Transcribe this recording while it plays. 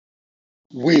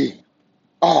We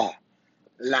are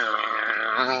live.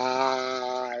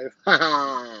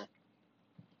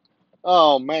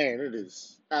 Oh man, it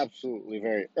is absolutely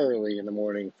very early in the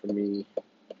morning for me.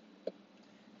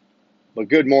 But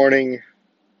good morning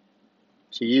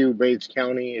to you, Bates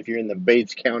County. If you're in the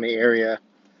Bates County area,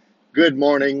 good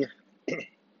morning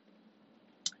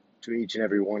to each and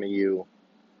every one of you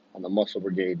on the Muscle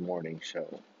Brigade Morning Show.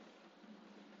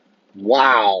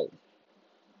 Wow.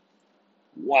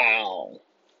 Wow.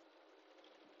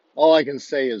 All I can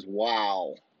say is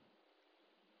wow.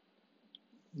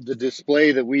 The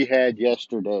display that we had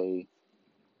yesterday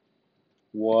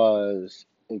was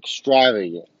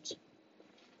extravagant.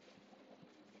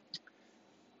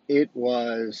 It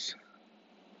was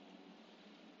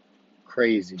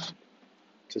crazy,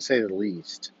 to say the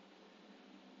least.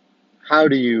 How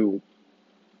do you,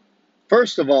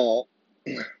 first of all,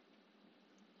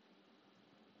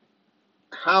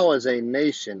 how as a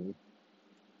nation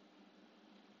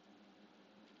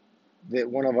that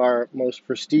one of our most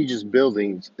prestigious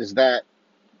buildings is that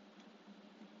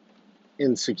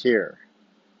insecure?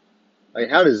 Like,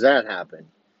 how does that happen?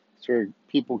 So where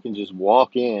people can just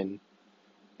walk in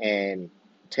and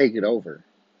take it over.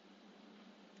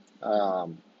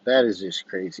 That is just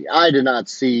crazy. I did not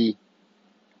see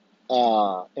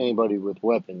anybody with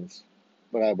weapons,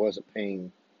 but I wasn't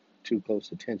paying too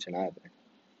close attention either.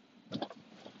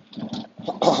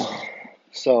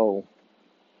 So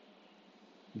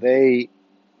they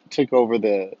took over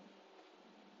the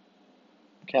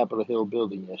Capitol Hill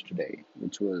building yesterday,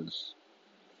 which was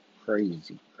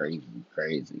crazy, crazy,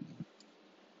 crazy.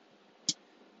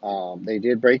 They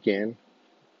did break in.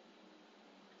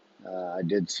 I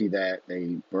did see that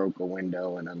they broke a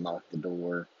window and unlocked the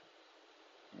door,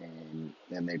 and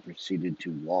then they proceeded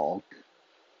to walk.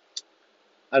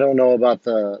 I don't know about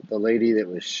the lady that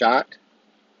was shot.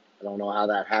 I don't know how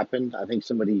that happened. I think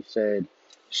somebody said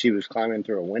she was climbing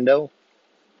through a window.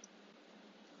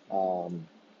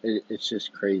 It's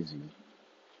just crazy.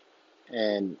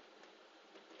 And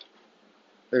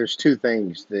there's two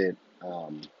things that,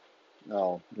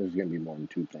 no, there's going to be more than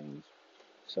two things.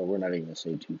 So we're not even going to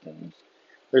say two things.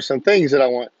 There's some things that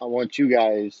I want you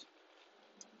guys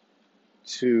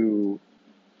to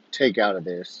take out of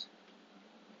this.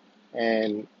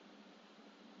 And,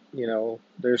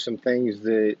 there's some things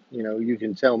that, you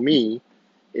can tell me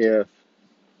if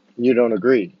you don't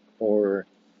agree or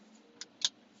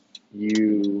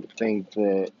you think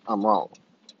that I'm wrong.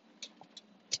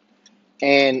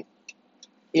 And,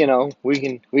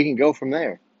 we can go from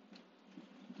there.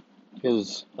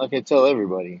 Because, like I tell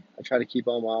everybody, I try to keep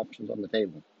all my options on the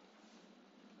table.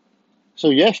 So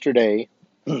yesterday,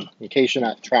 in case you're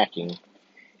not tracking,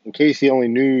 in case the only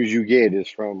news you get is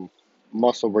from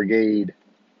Muscle Brigade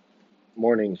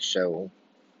Morning Show,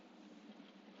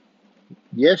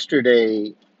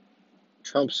 yesterday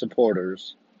Trump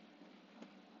supporters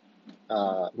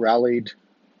rallied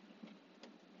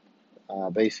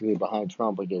basically behind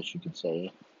Trump, I guess you could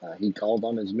say. He called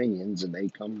on his minions and they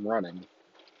come running.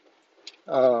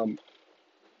 Um,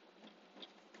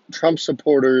 Trump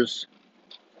supporters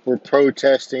were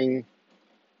protesting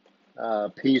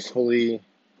peacefully,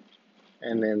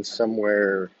 and then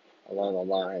somewhere along the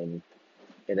line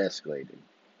it escalated,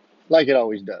 like it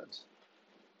always does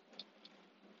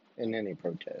in any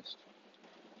protest.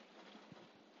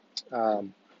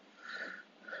 Um,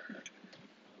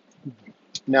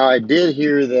 Now, I did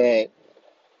hear that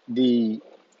the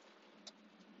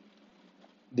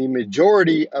the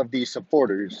majority of the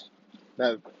supporters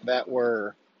that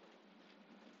were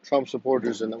Trump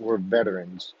supporters and that were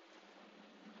veterans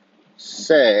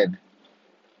said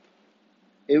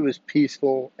it was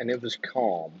peaceful and it was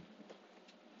calm,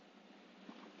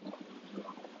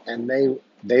 and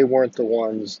they weren't the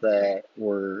ones that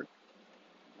were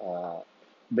uh,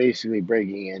 basically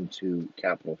breaking into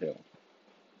Capitol Hill.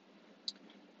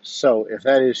 So, if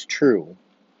that is true,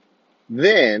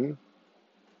 then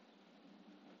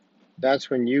that's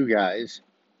when you guys,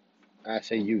 I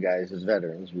say you guys as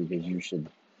veterans because you should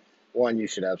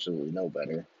absolutely know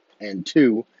better. And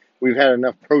two, we've had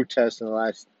enough protests in the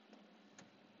last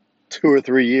 2 or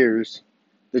 3 years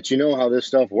that you know how this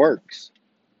stuff works.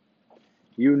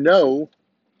 You know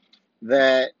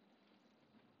that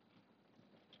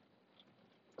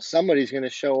somebody's going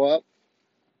to show up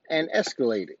and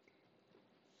escalate it.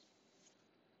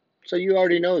 So you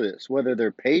already know this, whether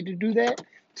they're paid to do that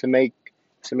to make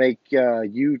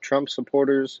you Trump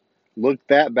supporters look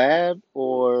that bad,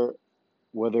 or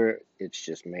whether it's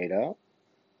just made up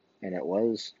and it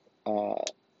was uh,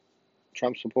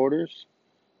 Trump supporters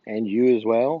and you as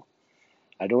well.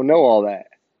 I don't know all that.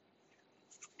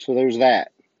 So there's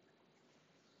that.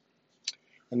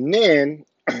 And then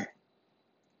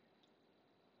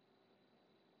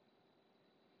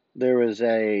there was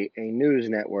a news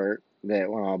network that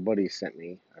one of my buddies sent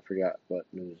me. I forgot what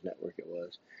news network it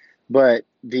was. But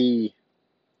the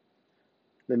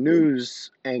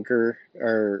news anchor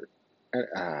or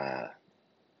uh,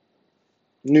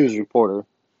 news reporter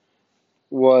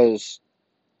was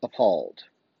appalled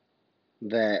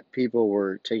that people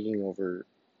were taking over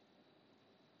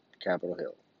Capitol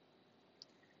Hill.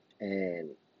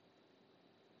 And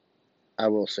I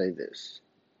will say this.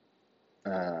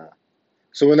 Uh,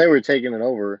 so when they were taking it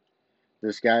over,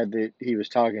 this guy that he was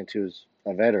talking to is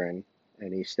a veteran,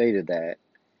 and he stated that.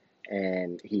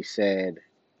 And he said,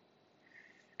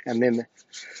 and then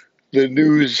the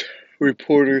news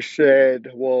reporter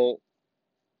said, well,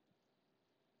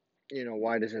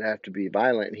 why does it have to be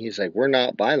violent? And he's like, we're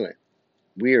not violent.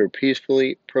 We are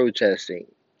peacefully protesting.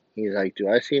 He's like, do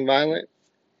I seem violent?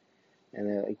 And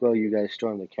they're like, well, you guys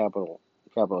stormed the Capitol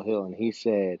Hill. And he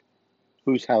said,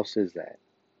 whose house is that?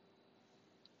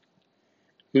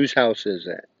 Whose house is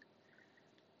that?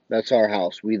 That's our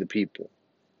house. We the people.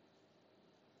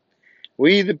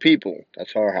 We the people.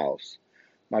 That's our house.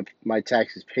 My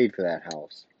taxes paid for that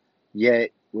house.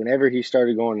 Yet, whenever he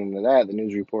started going into that, the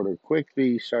news reporter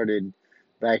quickly started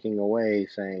backing away,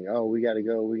 saying, oh, we got to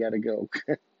go. We got to go.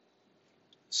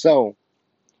 So,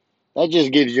 that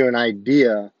just gives you an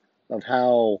idea of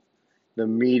how the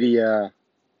media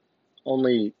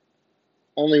only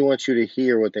wants you to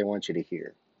hear what they want you to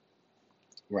hear,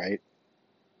 right?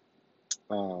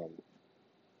 Um,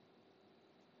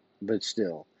 but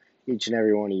still, each and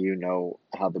every one of you know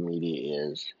how the media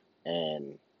is,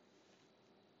 and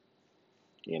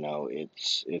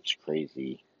it's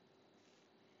crazy.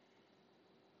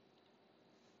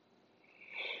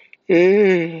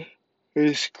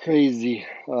 It's crazy.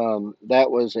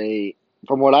 That was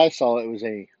from what I saw, it was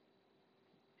a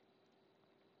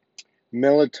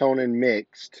melatonin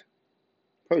mixed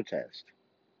protest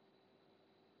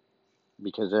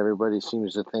because everybody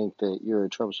seems to think that you're a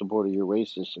Trump supporter, you're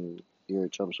racist, and you're a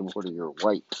Trump supporter, you're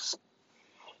white.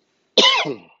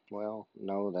 Well,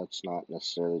 no, that's not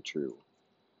necessarily true.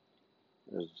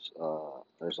 There's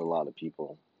a lot of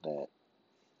people that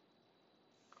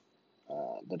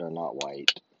are not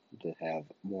white that have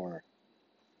more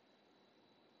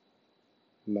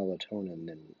melatonin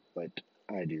than what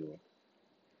I do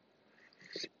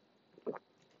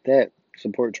that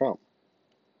support Trump.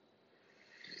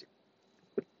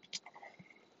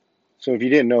 So if you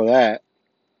didn't know that,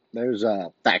 there's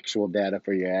factual data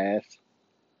for your ass.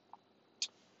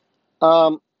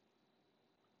 Um,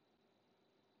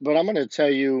 but I'm gonna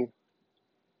tell you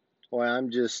why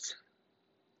I'm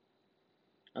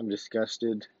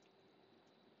disgusted,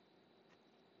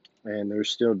 and they're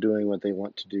still doing what they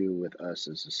want to do with us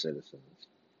as the citizens.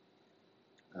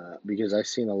 Because I've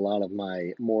seen a lot of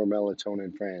my more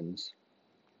melatonin friends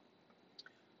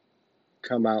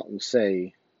come out and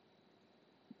say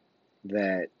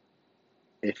that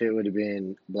if it would have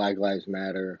been Black Lives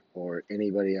Matter or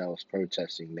anybody else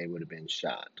protesting, they would have been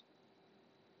shot.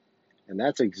 And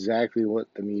that's exactly what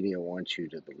the media wants you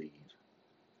to believe.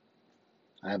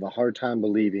 I have a hard time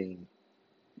believing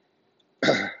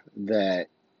that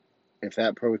if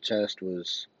that protest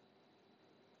was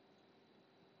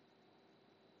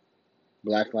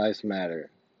Black Lives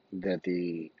Matter, that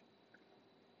the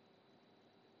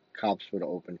cops would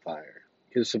open fire.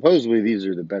 Because supposedly these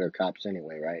are the better cops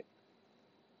anyway, right?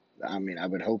 I mean, I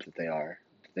would hope that they are.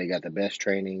 They got the best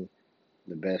training,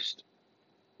 the best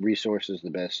resources,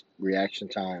 the best reaction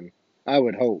time. I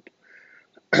would hope.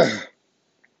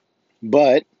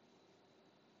 But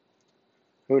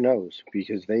who knows?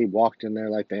 Because they walked in there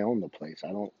like they own the place.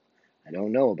 I don't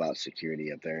know about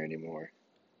security up there anymore.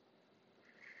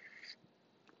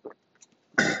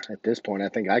 At this point, I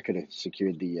think I could have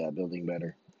secured the building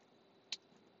better.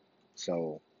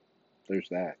 So there's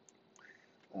that.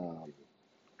 Um,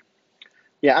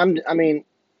 yeah, I mean,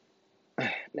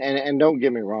 and don't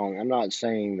get me wrong. I'm not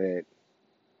saying that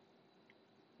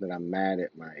I'm mad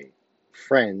at my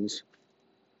friends,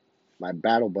 my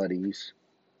battle buddies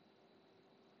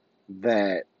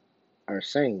that are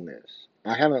saying this.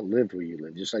 I haven't lived where you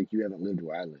live, just like you haven't lived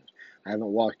where I live. I haven't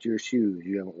walked your shoes.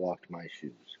 You haven't walked my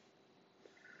shoes.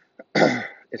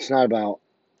 It's not about,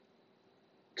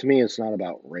 to me, it's not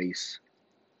about race,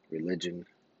 religion,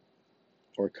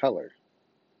 or color.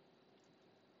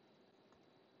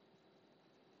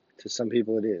 To some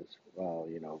people, it is. Well,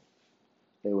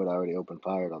 they would already open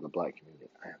fire on the black community.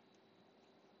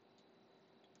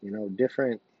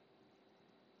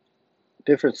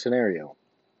 Different scenario.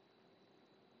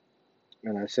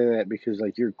 And I say that because,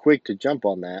 like, you're quick to jump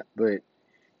on that, but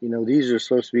These are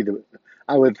supposed to be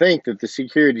I would think that the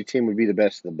security team would be the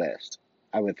best of the best.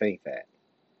 I would think that.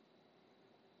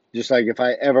 Just like if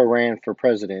I ever ran for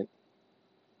president,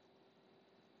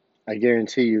 I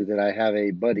guarantee you that I have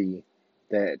a buddy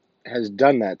that has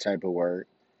done that type of work,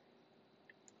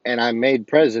 and I'm made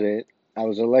president. I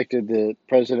was elected the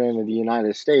president of the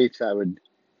United States.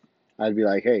 I'd be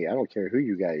like, hey, I don't care who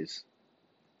you guys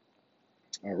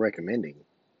are recommending.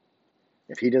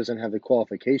 If he doesn't have the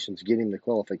qualifications, get him the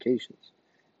qualifications.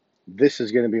 This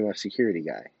is going to be my security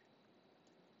guy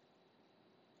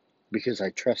because I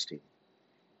trust him.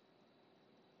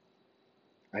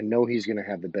 I know he's going to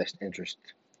have the best interest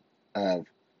of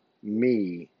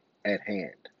me at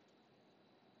hand.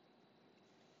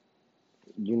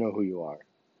 You know who you are.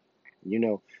 You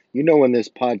know when this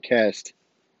podcast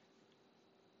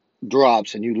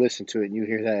drops and you listen to it and you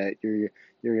hear that,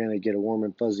 you're going to get a warm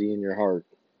and fuzzy in your heart.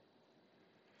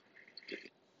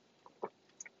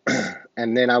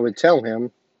 And then I would tell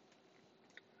him,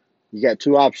 you got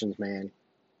two options, man.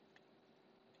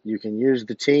 You can use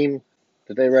the team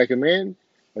that they recommend,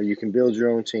 or you can build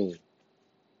your own team.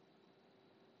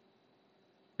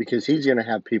 Because he's going to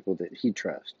have people that he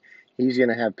trusts. He's going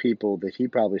to have people that he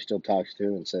probably still talks to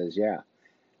and says, yeah,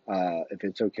 if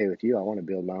it's okay with you, I want to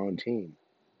build my own team.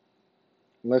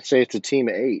 And let's say it's a team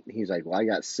of 8. He's like, well, I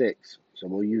got 6, so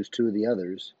we'll use 2 of the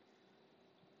others.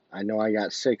 I know I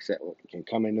got 6 that can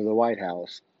come into the White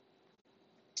House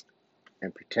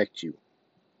and protect you.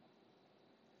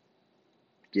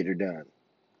 Get her done.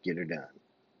 Get her done.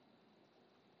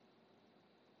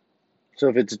 So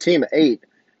if it's a team of 8,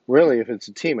 really, if it's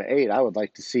a team of 8, I would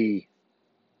like to see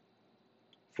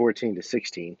 14 to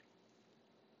 16.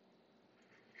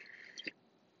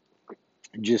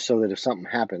 Just so that if something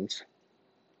happens,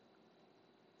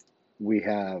 we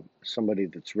have somebody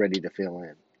that's ready to fill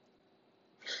in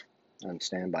on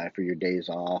standby for your days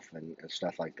off and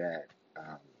stuff like that.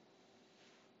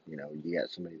 You got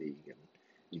somebody that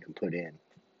you can put in.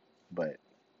 But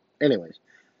anyways,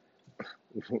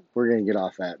 we're gonna get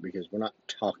off that because we're not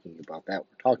talking about that.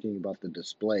 We're talking about the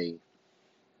display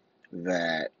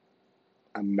that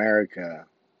America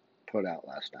put out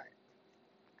last night.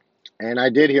 And I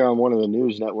did hear on one of the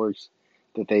news networks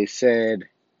that they said,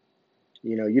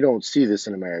 you don't see this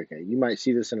in America. You might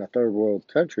see this in a third world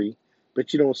country,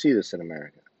 but you don't see this in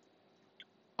America.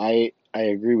 I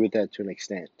agree with that to an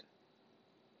extent.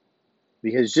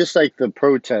 Because just like the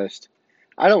protest,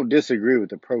 I don't disagree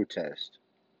with the protest.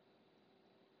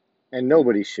 And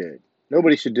nobody should.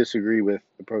 Nobody should disagree with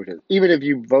the protest. Even if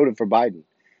you voted for Biden,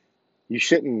 you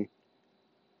shouldn't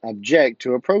object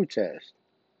to a protest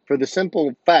for the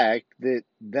simple fact that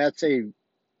that's a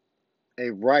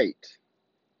right.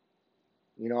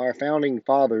 Our founding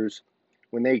fathers,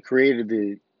 when they created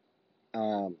the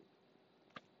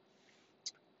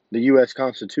U.S.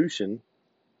 Constitution,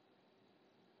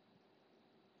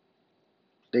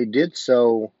 they did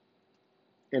so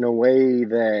in a way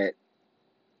that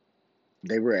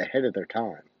they were ahead of their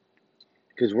time.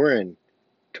 Because we're in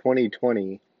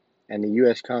 2020 and the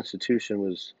U.S. Constitution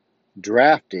was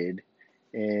drafted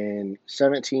in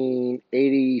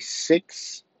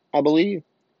 1786, I believe,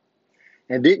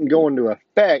 and didn't go into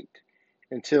effect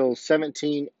until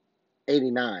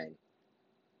 1789,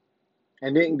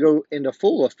 and didn't go into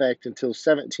full effect until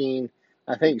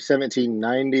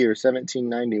 1790 or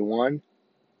 1791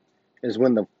 is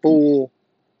when the full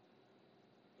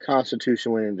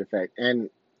Constitution went into effect. And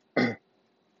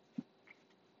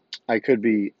I could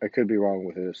be wrong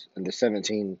with this. In the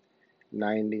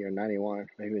 1790 or 91,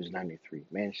 maybe it was 93.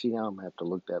 Man, see, now I'm gonna have to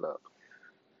look that up.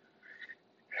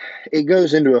 It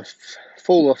goes into a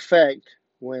full effect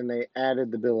when they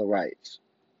added the Bill of Rights.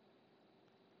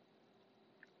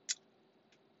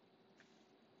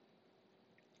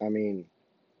 I mean,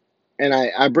 and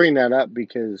I bring that up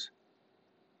because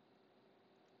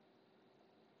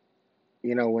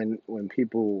when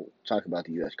people talk about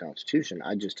the U.S. Constitution,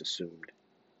 I just assumed.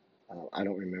 I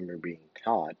don't remember being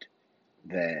taught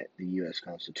that the U.S.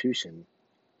 Constitution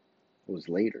was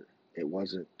later. It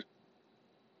wasn't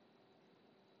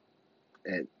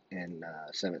in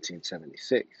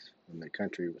 1776 when the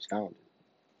country was founded.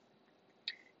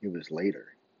 It was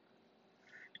later.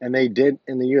 And they did,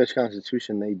 in the U.S.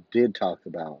 Constitution, they did talk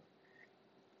about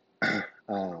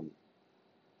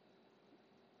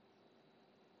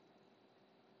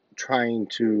trying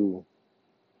to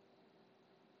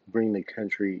bring the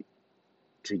country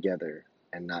together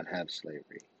and not have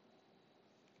slavery.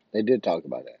 They did talk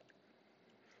about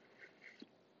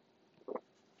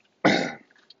that.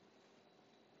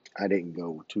 I didn't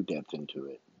go too depth into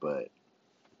it, but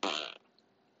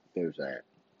there's that.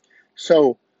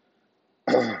 So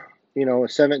you know,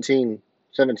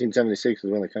 1776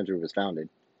 is when the country was founded.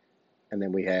 And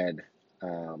then we had,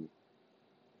 um,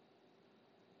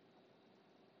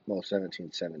 well,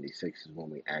 1776 is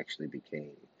when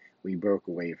we broke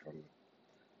away from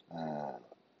uh,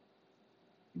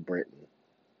 Britain,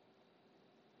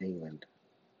 England,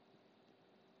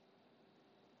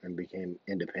 and became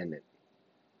independent.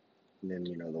 And then,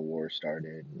 you know, the war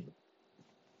started and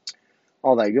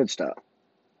all that good stuff.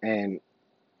 And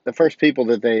the first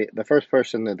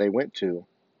person that they went to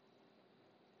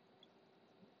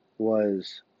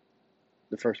was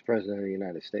the first president of the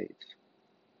United States,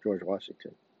 George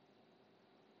Washington.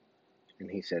 And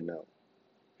he said no.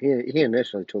 He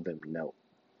initially told them no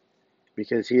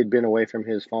because he had been away from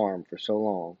his farm for so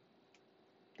long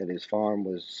that his farm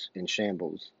was in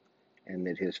shambles and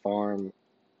that his farm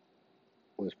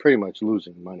was pretty much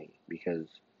losing money because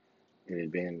it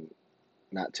had been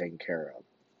not taken care of.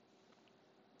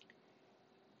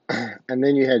 And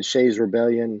then you had Shays'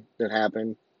 Rebellion that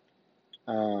happened,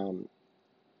 um,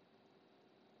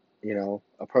 you know,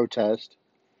 a protest,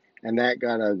 and that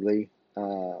got ugly.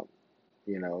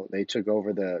 You know, they took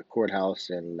over the courthouse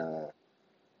in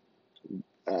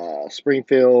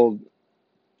Springfield,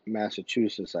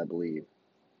 Massachusetts, I believe,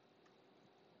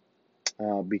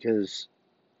 because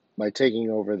by taking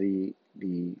over the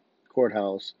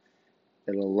courthouse,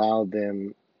 it allowed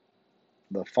the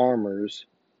farmers,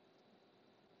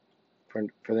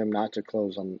 for them not to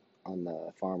close on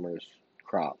the farmers'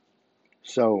 crop.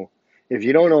 So, if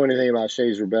you don't know anything about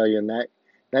Shays' Rebellion,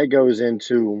 that goes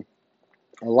into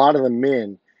a lot of the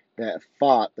men that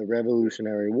fought the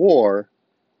Revolutionary War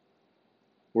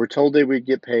were told they would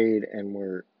get paid and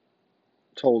were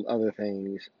told other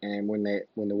things. And when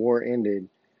the war ended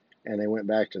and they went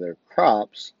back to their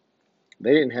crops,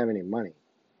 they didn't have any money,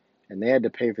 and they had to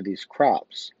pay for these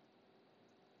crops,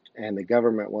 and the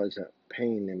government wasn't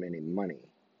paying them any money.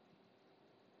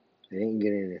 They didn't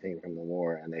get anything from the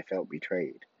war, and they felt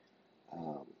betrayed.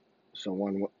 Um, so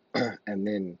one, and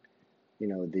then you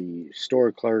know the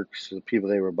store clerks, the people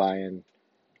they were buying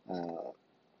uh,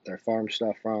 their farm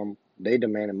stuff from, they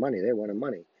demanded money. They wanted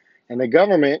money, and the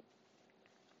government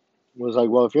was like,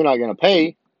 "Well, if you're not going to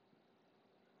pay,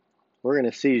 we're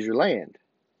going to seize your land."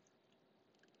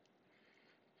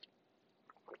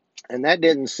 And that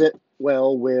didn't sit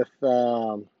well with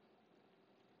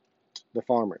the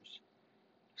farmers.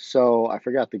 So I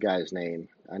forgot the guy's name.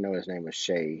 I know his name was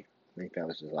Shay. I think that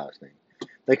was his last name.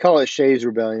 They call it Shay's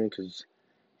Rebellion because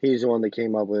he's the one that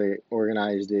came up with it,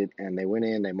 organized it, and they went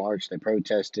in, they marched, they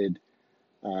protested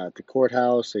at the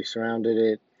courthouse, they surrounded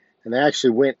it, and they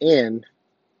actually went in.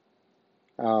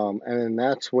 And then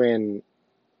that's when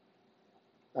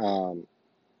um,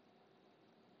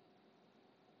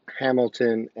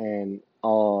 Hamilton and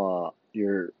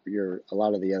your a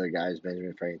lot of the other guys,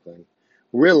 Benjamin Franklin,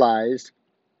 realized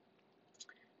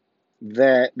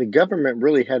that the government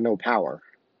really had no power.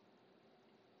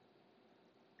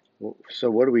 So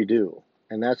what do we do?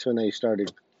 And that's when they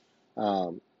started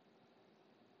um,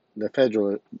 the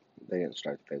federal. They didn't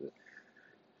start the federal.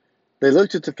 They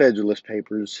looked at the Federalist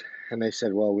Papers and they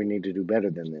said, "Well, we need to do better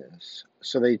than this."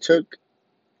 So they took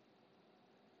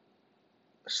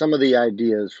some of the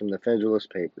ideas from the Federalist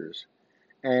Papers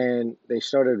and they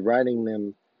started writing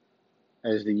them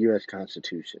as the U.S.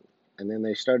 Constitution. And then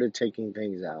they started taking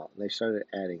things out. And they started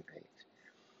adding things.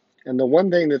 And the one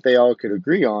thing that they all could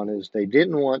agree on is they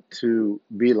didn't want to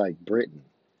be like Britain.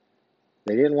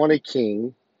 They didn't want a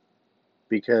king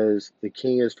because the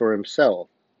king is for himself.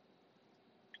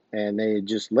 And they had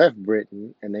just left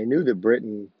Britain, and they knew that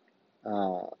Britain,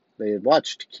 uh, they had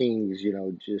watched kings, you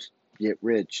know, just get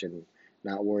rich and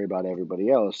not worry about everybody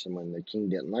else. And when the king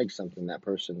didn't like something, that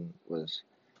person was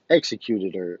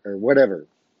executed or whatever,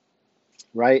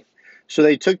 right? So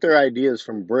they took their ideas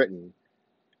from Britain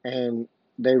and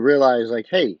they realized, like,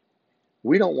 hey,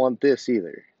 we don't want this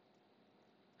either.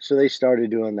 So they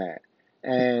started doing that.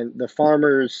 And the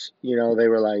farmers, you know, they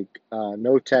were like,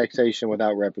 no taxation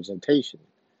without representation.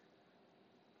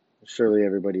 Surely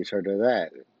everybody's heard of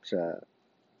that.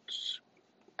 It's,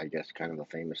 I guess, kind of a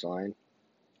famous line.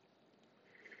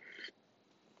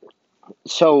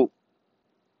 So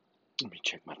let me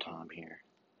check my time here.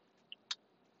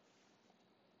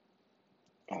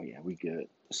 Oh, yeah, we good.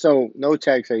 So no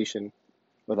taxation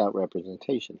without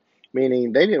representation,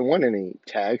 meaning they didn't want any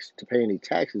tax to pay any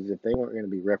taxes if they weren't going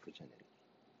to be represented,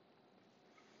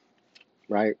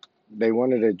 right? They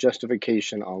wanted a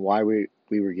justification on why we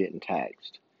were getting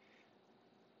taxed.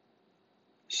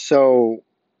 So,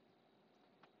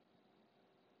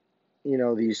 you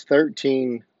know, these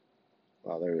 13,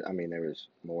 well, there was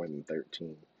more than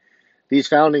 13. These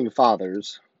founding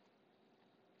fathers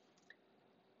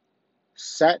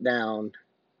sat down,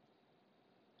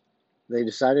 they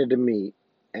decided to meet,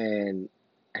 and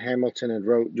Hamilton had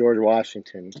wrote George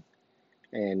Washington,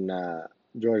 and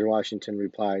George Washington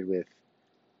replied with,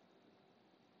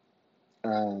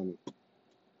 um,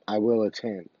 "I will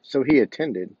attend." So he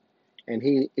attended, and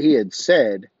he had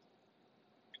said,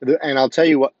 and I'll tell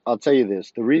you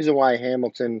this: the reason why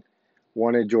Hamilton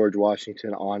wanted George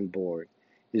Washington on board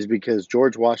is because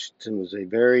George Washington was a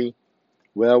very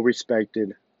well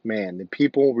respected man. The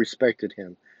people respected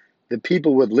him. The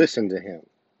people would listen to him.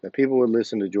 The people would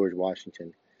listen to George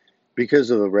Washington because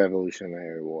of the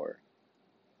Revolutionary War,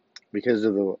 because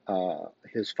of the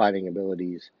his fighting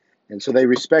abilities, and so they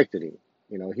respected him.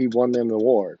 You know, he won them the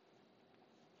war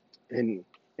in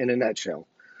a nutshell.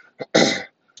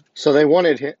 So they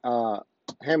wanted him,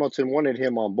 Hamilton wanted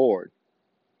him on board,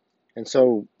 and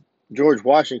so George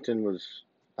Washington was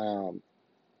um,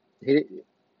 he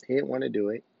he didn't want to do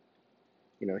it.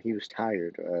 You know, he was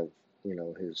tired of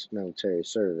his military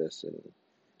service and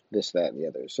this, that, and the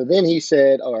other. So then he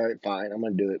said, "All right, fine, I'm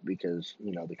going to do it because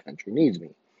the country needs me.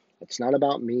 It's not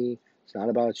about me. It's not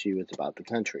about you. It's about the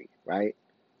country, right?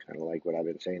 Kind of like what I've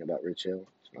been saying about Rich Hill.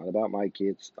 It's not about my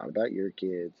kids. It's not about your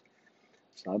kids.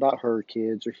 It's not about her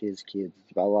kids or his kids.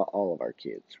 It's about all of our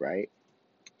kids, right?"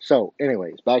 So,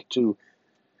 anyways, back to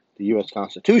the U.S.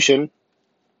 Constitution.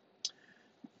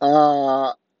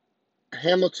 Uh,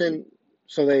 Hamilton.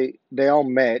 So they all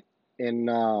met in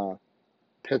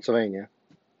Pennsylvania,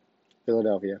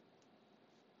 Philadelphia,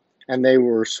 and they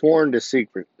were sworn to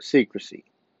secrecy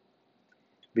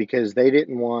because they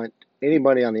didn't want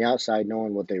anybody on the outside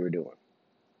knowing what they were doing.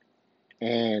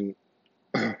 And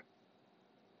the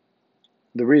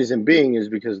reason being is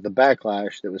because of the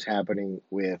backlash that was happening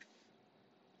with,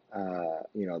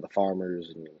 the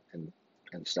farmers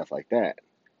and stuff like that.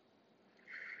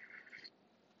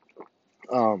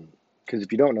 Because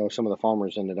if you don't know, some of the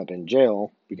farmers ended up in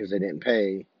jail because they didn't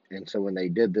pay. And so when they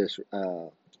did this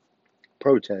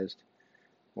protest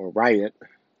or riot,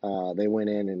 they went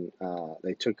in and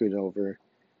they took it over.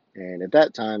 And at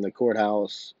that time, the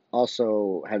courthouse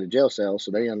also had a jail cell,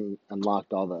 so they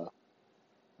unlocked all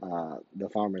the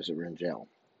farmers that were in jail,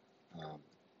 um,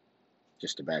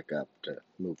 just to back up to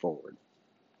move forward.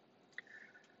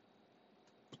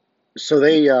 So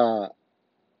they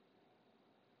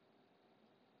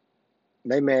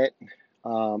met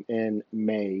in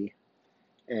May,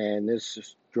 and this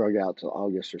just drug out to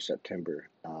August or September.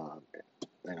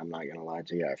 And I'm not gonna lie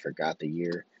to you, I forgot the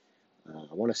year.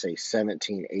 I want to say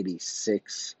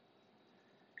 1786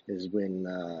 is when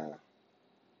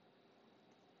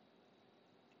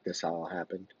this all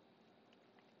happened.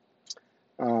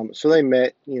 So they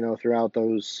met, throughout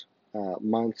those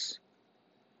months,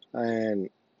 and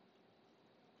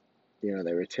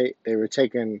they were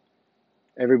taking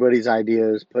everybody's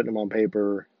ideas, putting them on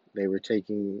paper. They were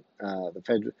taking the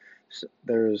federal.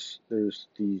 There's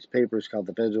these papers called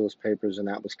the Federalist Papers, and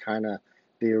that was kind of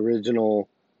the original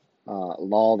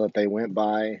law that they went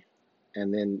by.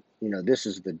 And then this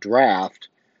is the draft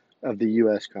of the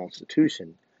U.S.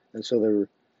 Constitution, and so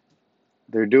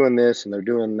they're doing this and they're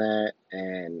doing that,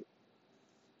 and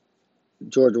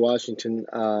George Washington,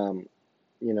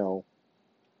 you know,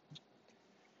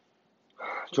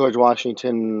 George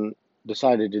Washington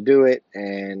decided to do it,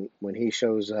 and when he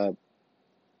shows up,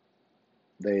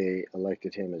 they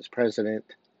elected him as president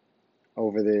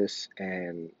over this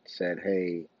and said,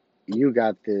 "Hey, you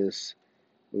got this.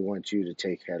 We want you to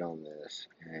take head on this."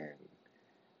 And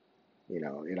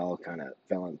it all kind of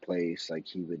fell in place. Like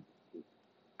he would.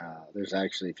 There's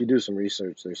actually, if you do some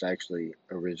research, there's actually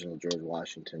original George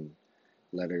Washington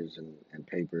letters and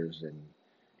papers, and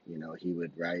he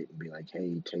would write and be like,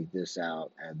 "Hey, take this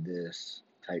out, add this,"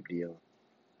 type deal.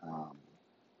 Um,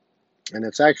 and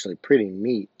it's actually pretty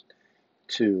neat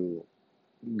to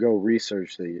go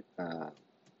research the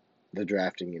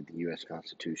drafting of the U.S.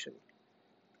 Constitution.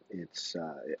 It's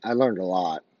I learned a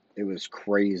lot. It was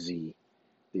crazy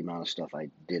the amount of stuff I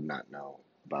did not know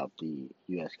about the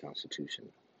U.S. Constitution.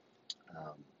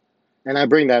 Um, and I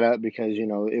bring that up because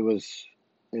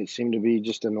it seemed to be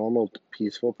just a normal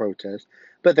peaceful protest,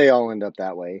 but they all end up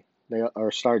that way. They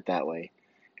or start that way,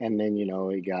 and then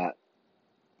it got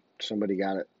somebody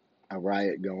got a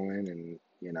riot going, and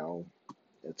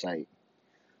it's like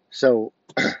so.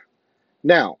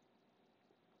 Now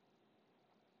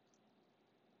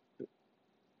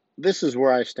this is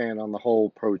where I stand on the whole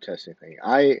protesting thing.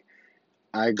 I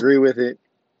agree with it.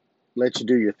 Let you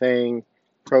do your thing,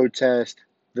 protest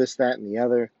this, that, and the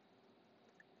other.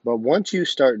 But once you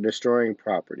start destroying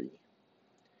property,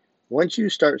 once you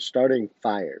start starting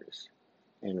fires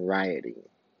and rioting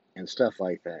and stuff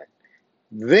like that,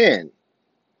 then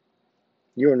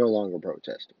You are no longer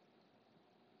protesting.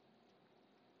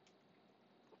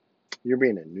 You're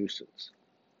being a nuisance.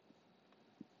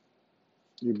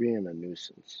 You're being a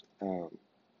nuisance.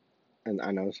 And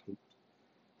I know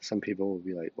some people will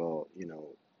be like, well,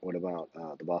 what about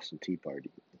the Boston Tea Party?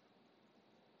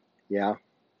 Yeah,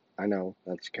 I know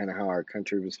that's kind of how our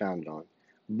country was founded on.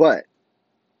 But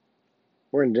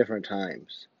we're in different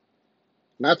times.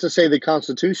 Not to say the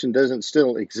Constitution doesn't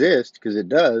still exist, because it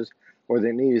does, or that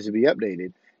it needs to be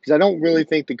updated. Because I don't really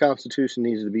think the Constitution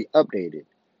needs to be updated.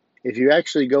 If you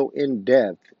actually go in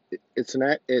depth,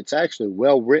 it's actually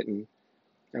well written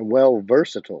and well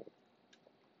versatile.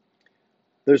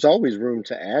 There's always room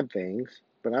to add things,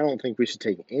 but I don't think we should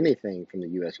take anything from the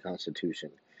U.S. Constitution,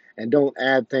 and don't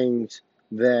add things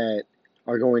that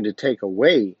are going to take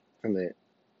away from the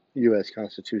U.S.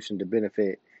 Constitution to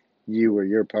benefit you or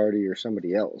your party or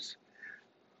somebody else.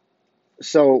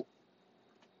 So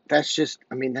that's just,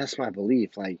 I mean, that's my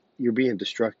belief. Like, you're being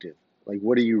destructive. Like,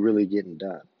 what are you really getting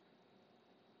done?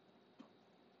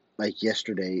 Like,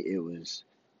 yesterday, it was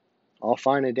all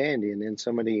fine and dandy, and then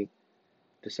somebody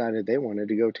decided they wanted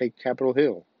to go take Capitol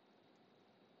Hill.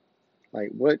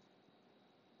 Like, what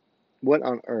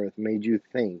on earth made you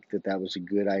think that that was a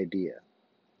good idea?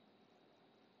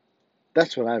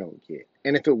 That's what I don't get.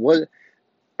 And if it was,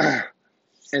 and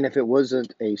if it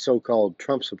wasn't a so-called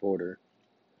Trump supporter,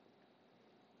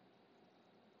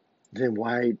 then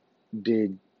why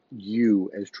did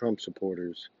you, as Trump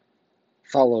supporters,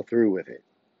 follow through with it?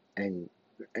 And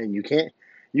you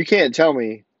can't tell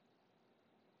me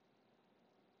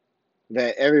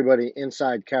that everybody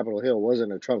inside Capitol Hill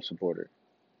wasn't a Trump supporter.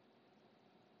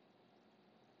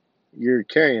 You're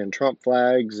carrying Trump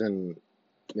flags and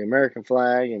the American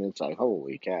flag, and it's like,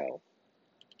 holy cow.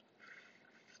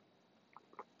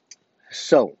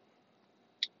 So,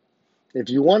 if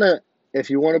you wanna if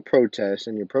you wanna protest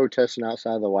and you're protesting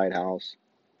outside the White House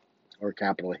or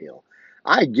Capitol Hill,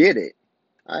 I get it.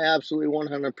 I absolutely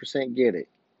 100% get it.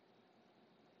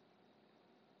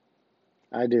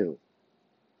 I do.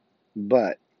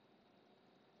 But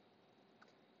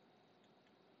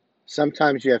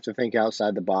sometimes you have to think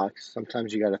outside the box.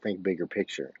 Sometimes you got to think bigger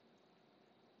picture.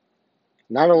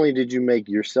 Not only did you make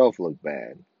yourself look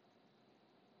bad,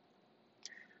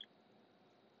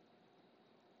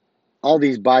 all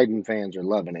these Biden fans are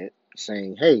loving it,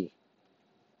 saying, "Hey,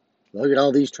 look at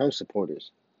all these Trump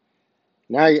supporters."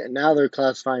 Now they're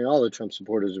classifying all the Trump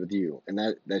supporters with you, and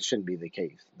that shouldn't be the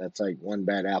case. That's like one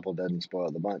bad apple doesn't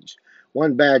spoil the bunch.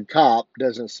 One bad cop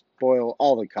doesn't spoil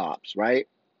all the cops, right?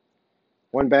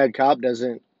 One bad cop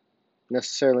doesn't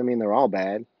necessarily mean they're all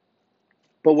bad.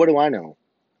 But what do I know?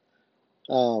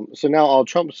 So now all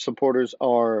Trump supporters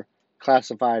are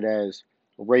classified as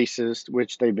racist,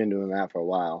 which they've been doing that for a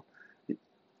while.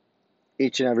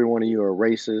 Each and every one of you are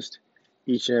racist.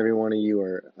 Each and every one of you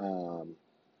are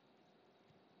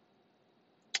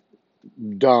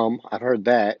dumb. I've heard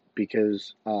that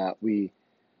because we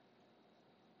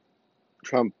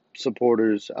Trump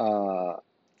supporters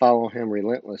follow him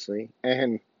relentlessly.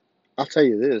 And I'll tell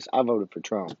you this: I voted for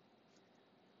Trump.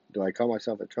 Do I call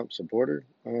myself a Trump supporter?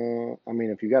 I mean,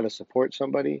 if you got to support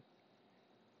somebody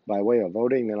by way of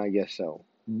voting, then I guess so.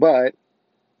 But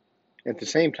at the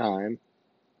same time,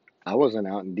 I wasn't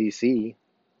out in D.C.,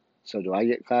 so do I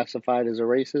get classified as a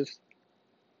racist?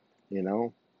 You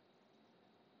know,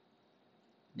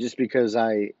 just because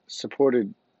I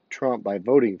supported Trump by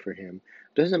voting for him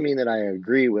doesn't mean that I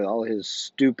agree with all his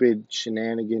stupid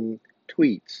shenanigan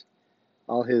tweets,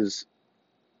 all his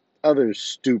other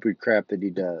stupid crap that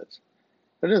he does.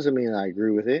 That doesn't mean I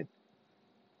agree with it.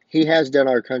 He has done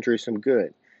our country some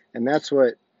good, and that's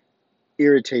what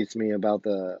irritates me about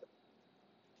the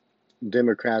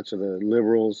Democrats or the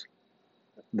liberals,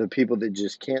 the people that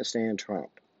just can't stand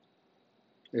Trump,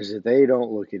 is that they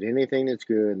don't look at anything that's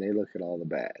good and they look at all the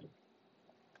bad.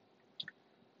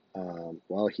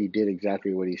 Well, he did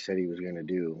exactly what he said he was going to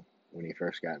do when he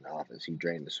first got in office. He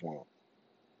drained the swamp.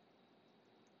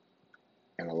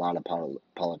 And a lot of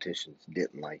politicians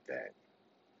didn't like that.